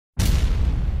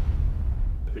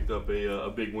picked up a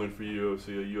big win for you,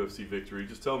 obviously a UFC victory.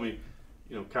 Just tell me,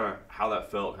 kind of how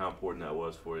that felt, how important that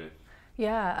was for you.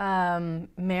 Yeah,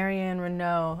 Marion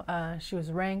Renault, she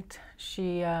was ranked.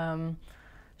 She was,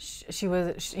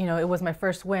 it was my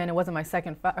first win. It wasn't my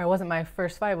second fight, or it wasn't my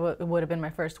first fight, but it would have been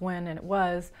my first win, and it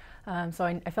was. So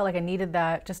I felt like I needed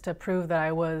that just to prove that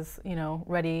I was,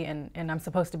 ready and I'm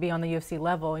supposed to be on the UFC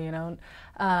level,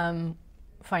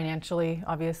 financially,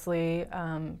 obviously,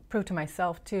 prove to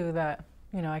myself too that,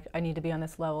 I need to be on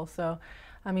this level. So,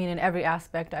 I mean, in every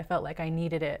aspect, I felt like I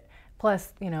needed it.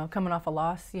 Plus, coming off a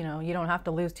loss, you don't have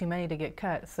to lose too many to get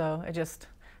cut. So it just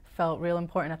felt real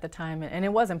important at the time, and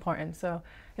it was important. So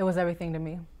it was everything to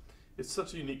me. It's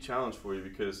such a unique challenge for you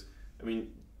because, I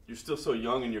mean, you're still so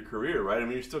young in your career, right? I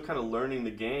mean, you're still kind of learning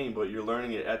the game, but you're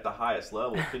learning it at the highest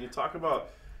level. Can you talk about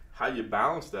how you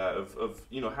balance that of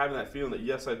having that feeling that,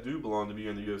 yes, I do belong to be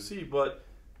in the UFC, but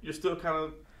you're still kind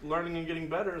of learning and getting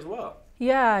better as well?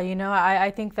 Yeah,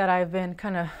 I think that I've been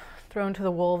kind of thrown to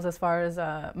the wolves as far as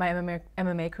my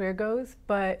MMA career goes,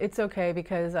 but it's okay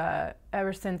because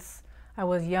ever since I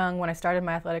was young, when I started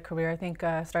my athletic career, I think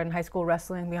started in high school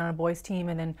wrestling, being on a boys team,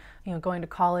 and then going to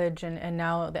college, and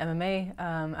now the MMA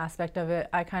aspect of it,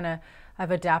 I've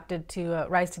adapted to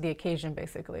rise to the occasion,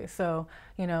 basically. So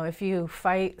if you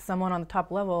fight someone on the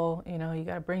top level, you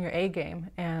got to bring your A game,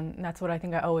 and that's what I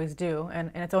think I always do,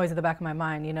 and it's always at the back of my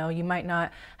mind. You might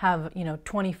not have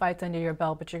 20 fights under your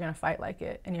belt, but you're gonna fight like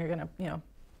it, and you're gonna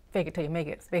fake it till you make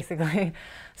it, basically.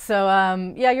 So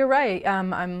yeah, you're right.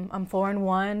 I'm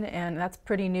 4-1, and that's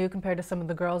pretty new compared to some of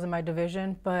the girls in my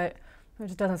division. But it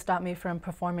just doesn't stop me from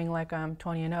performing like I'm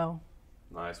 20-0.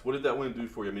 Nice. What did that win do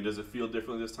for you? I mean, does it feel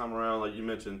differently this time around? Like you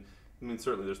mentioned, I mean,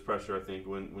 certainly there's pressure. I think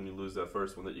when you lose that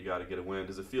first one that you got to get a win.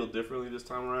 Does it feel differently this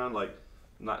time around? Like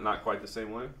not quite the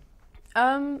same way?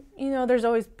 There's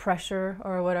always pressure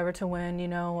or whatever to win,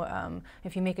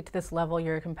 if you make it to this level,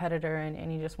 you're a competitor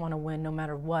and you just want to win no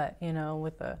matter what,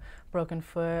 with a broken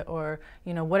foot or,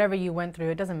 whatever you went through,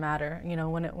 it doesn't matter,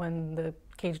 when the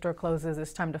cage door closes,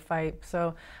 it's time to fight.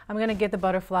 So I'm going to get the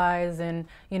butterflies, and,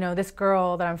 this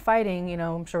girl that I'm fighting,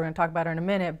 I'm sure we're going to talk about her in a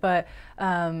minute, but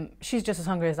she's just as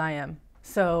hungry as I am.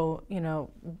 So,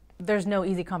 there's no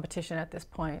easy competition at this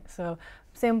point. So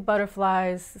same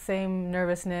butterflies, same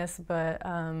nervousness, but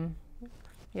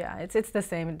yeah, it's the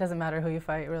same. It doesn't matter who you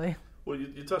fight, really. Well,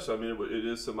 you touched on, I mean, it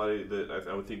is somebody that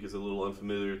I would think is a little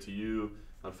unfamiliar to you,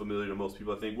 unfamiliar to most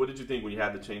people, I think. What did you think when you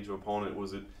had to change your opponent?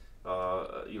 Was it,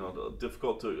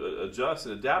 difficult to adjust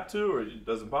and adapt to, or it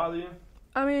doesn't bother you?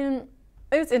 I mean,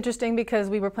 it was interesting because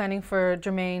we were planning for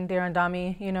Jermaine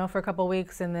Darandami, for a couple of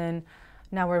weeks, and then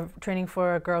now we're training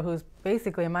for a girl who's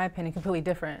basically, in my opinion, completely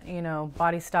different,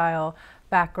 body style,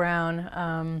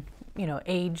 background,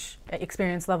 age,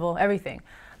 experience level, everything.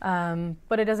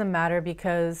 But it doesn't matter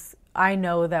because I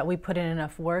know that we put in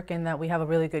enough work and that we have a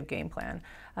really good game plan.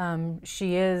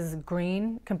 She is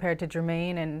green compared to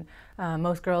Jermaine, and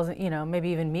most girls, maybe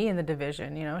even me in the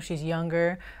division, she's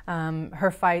younger.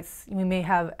 Her fights, we may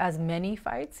have as many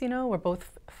fights, we're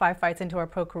both 5 fights into our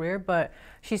pro career, but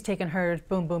she's taken hers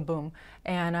boom, boom, boom.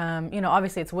 And,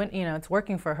 obviously it's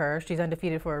working for her. She's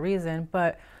undefeated for a reason,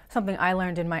 but something I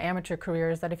learned in my amateur career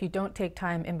is that if you don't take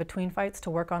time in between fights to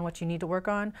work on what you need to work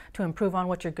on, to improve on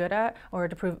what you're good at, or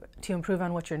to improve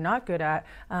on what you're not good at,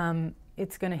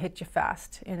 it's going to hit you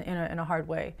fast in a hard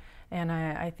way. And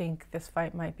I think this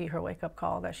fight might be her wake-up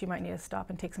call, that she might need to stop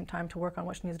and take some time to work on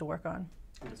what she needs to work on.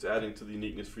 It's adding to the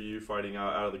uniqueness for you, fighting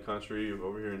out of the country,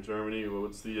 over here in Germany.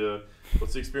 What's the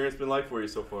experience been like for you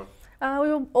so far?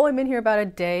 We've only been here about a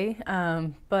day,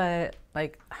 but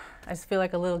like I just feel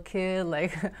like a little kid.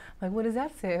 Like what does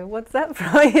that say? What's that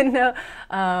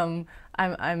from?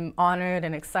 I'm honored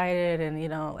and excited, and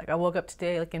like I woke up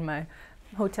today like in my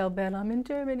hotel bed. I'm in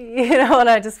Germany, and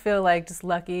I just feel like just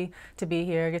lucky to be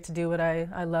here, get to do what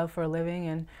I love for a living,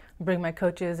 and bring my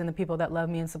coaches and the people that love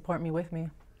me and support me with me.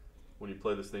 When you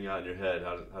play this thing out in your head,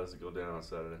 how does it go down on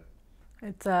Saturday?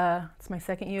 It's my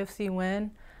second UFC win.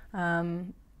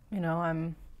 I'm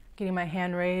getting my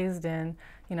hand raised, and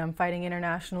I'm fighting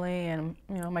internationally, and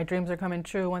my dreams are coming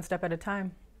true one step at a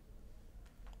time.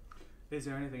 Is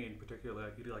there anything in particular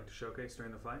that you'd like to showcase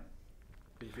during the fight?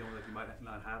 Are you feeling like you might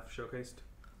not have showcased?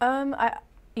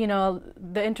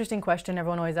 The interesting question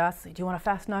everyone always asks, do you want a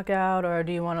fast knockout, or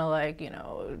do you want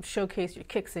to showcase your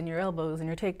kicks and your elbows and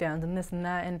your takedowns and this and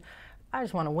that? And I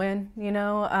just want to win,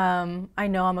 I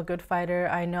know I'm a good fighter.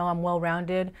 I know I'm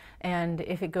well-rounded, and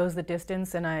if it goes the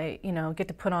distance and I, get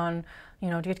to put on,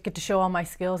 get to show all my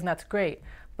skills, and that's great.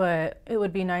 But it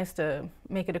would be nice to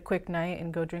make it a quick night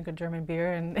and go drink a German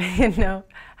beer and you know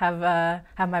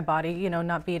have my body, you know,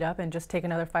 not beat up and just take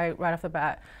another fight right off the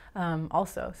bat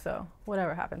also. So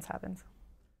whatever happens, happens.